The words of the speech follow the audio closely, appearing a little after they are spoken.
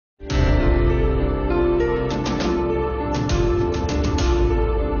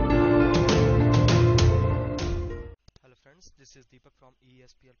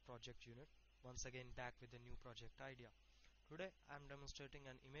project unit. Once again back with a new project idea. Today I am demonstrating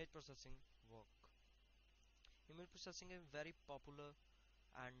an image processing work. Image processing is very popular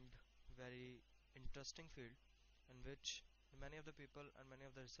and very interesting field in which many of the people and many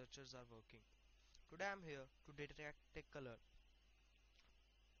of the researchers are working. Today I am here to detect a color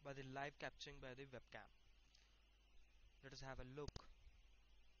by the live capturing by the webcam. Let us have a look.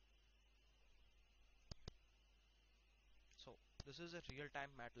 So this is a real-time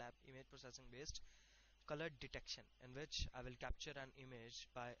MATLAB image processing based color detection in which I will capture an image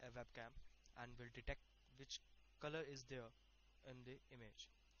by a webcam and will detect which color is there in the image.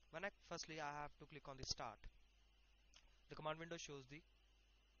 Firstly I have to click on the start. The command window shows the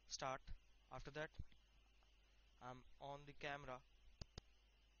start. After that I'm on the camera.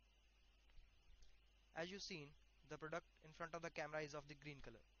 As you seen, the product in front of the camera is of the green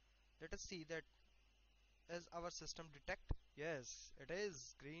color. Let us see that is our system detect. Yes, it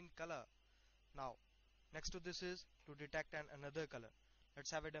is green color. Now next to this is to detect another color.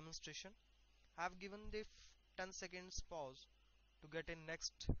 Let's have a demonstration. I have given the 10 seconds pause to get in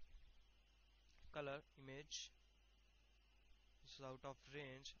next color image. This is out of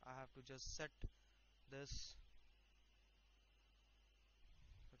range. I have to just set this.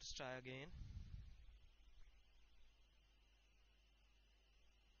 Let's try again.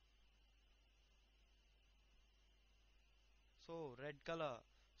 So red color,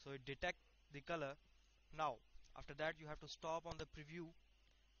 so it detect the color. Now after that you have to stop on the preview,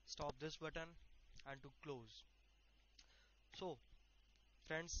 stop this button and to close. So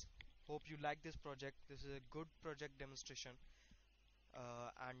friends, hope you like this project. This is a good project demonstration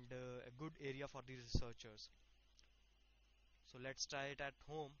and a good area for the researchers. So let's try it at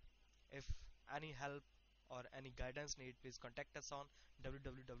home. If any help or any guidance need, please contact us on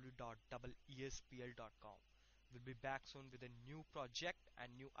www.espl.com. We'll be back soon with a new project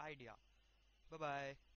and new idea. Bye bye.